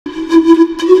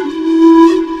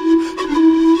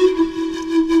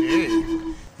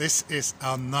This is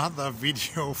another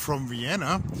video from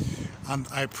Vienna, and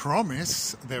I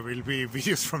promise there will be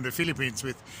videos from the Philippines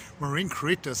with marine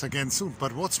critters again soon.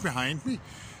 But what's behind me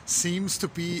seems to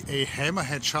be a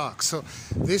hammerhead shark. So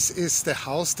this is the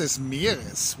Haus des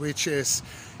Meeres, which is,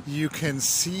 you can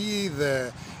see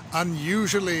the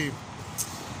unusually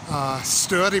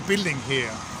sturdy building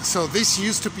here. So this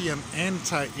used to be an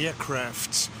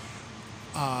anti-aircraft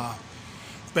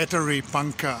battery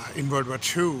bunker in World War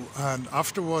II, and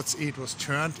afterwards it was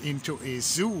turned into a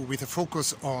zoo with a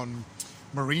focus on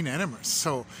marine animals.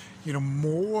 So, you know,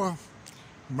 more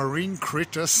marine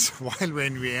critters while we're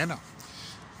in Vienna.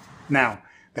 Now,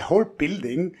 the whole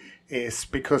building is,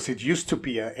 because it used to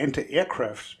be an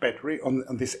anti-aircraft battery on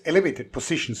this elevated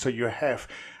position, so you have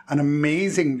an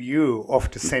amazing view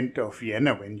of the center of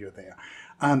Vienna when you're there.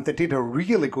 And they did a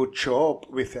really good job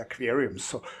with the aquarium.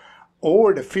 So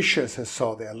all the fishes I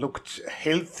saw there looked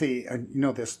healthy, and you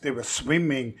know, they were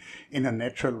swimming in a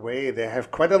natural way. They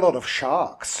have quite a lot of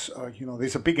sharks. You know,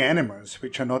 these are big animals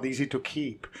which are not easy to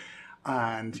keep,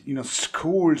 and you know,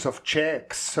 schools of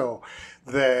jacks. So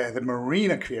the marine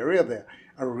aquaria there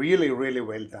are really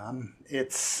well done.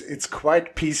 It's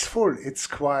quite peaceful. It's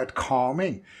quite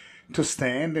calming to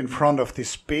stand in front of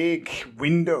these big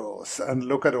windows and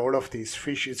look at all of these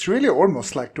fish. It's really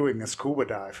almost like doing a scuba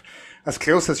dive, as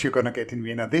close as you're going to get in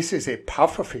Vienna. This is a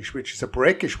pufferfish, which is a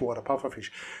brackish water pufferfish.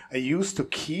 I used to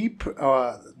keep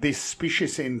this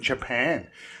species in Japan,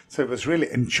 so it was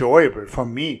really enjoyable for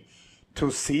me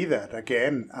to see that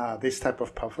again, this type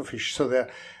of pufferfish. So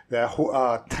they're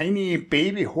tiny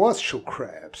baby horseshoe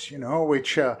crabs, you know,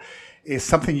 which is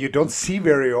something you don't see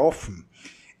very often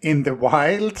in the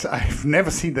wild. I've never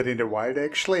seen that in the wild,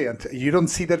 actually, and you don't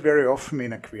see that very often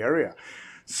in aquaria.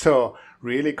 So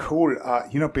really cool.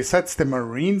 You know, besides the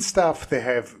marine stuff, they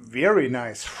have very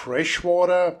nice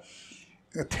freshwater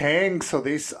tanks. So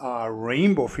these are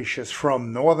rainbow fishes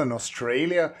from northern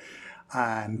Australia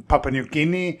and Papua New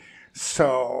Guinea.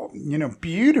 So, you know,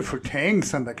 beautiful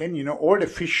tanks. And again, you know, all the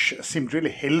fish seemed really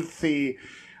healthy,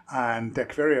 and the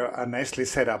aquaria are nicely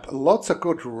set up. Lots of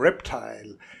good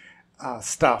reptile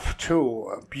stuff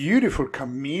too. Beautiful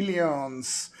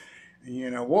chameleons.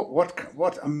 You know,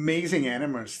 what amazing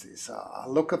animals these are.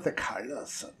 Look at the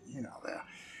colors. You know, they're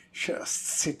just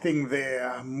sitting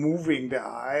there, moving their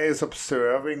eyes,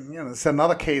 observing. You know, it's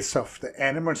another case of the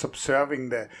animals observing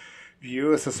the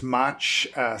viewers as much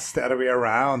as the other way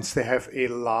around. They have a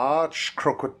large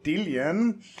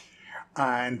crocodilian,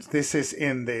 and this is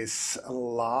in this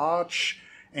large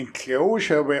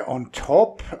enclosure where on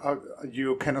top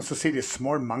you can also see the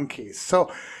small monkeys.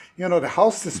 So, you know, the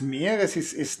Haus des Meeres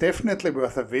is definitely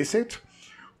worth a visit,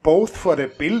 both for the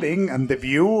building and the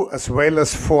view, as well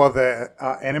as for the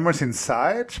animals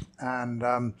inside.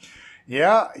 And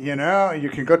yeah, you know, you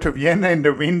can go to Vienna in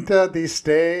the winter these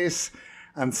days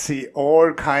and see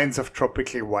all kinds of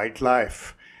tropical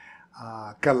wildlife.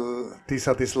 These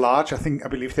are these large, I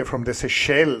believe they're from the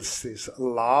Seychelles, these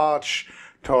large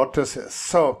tortoises.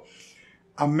 So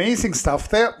amazing stuff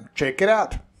there. Check it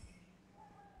out.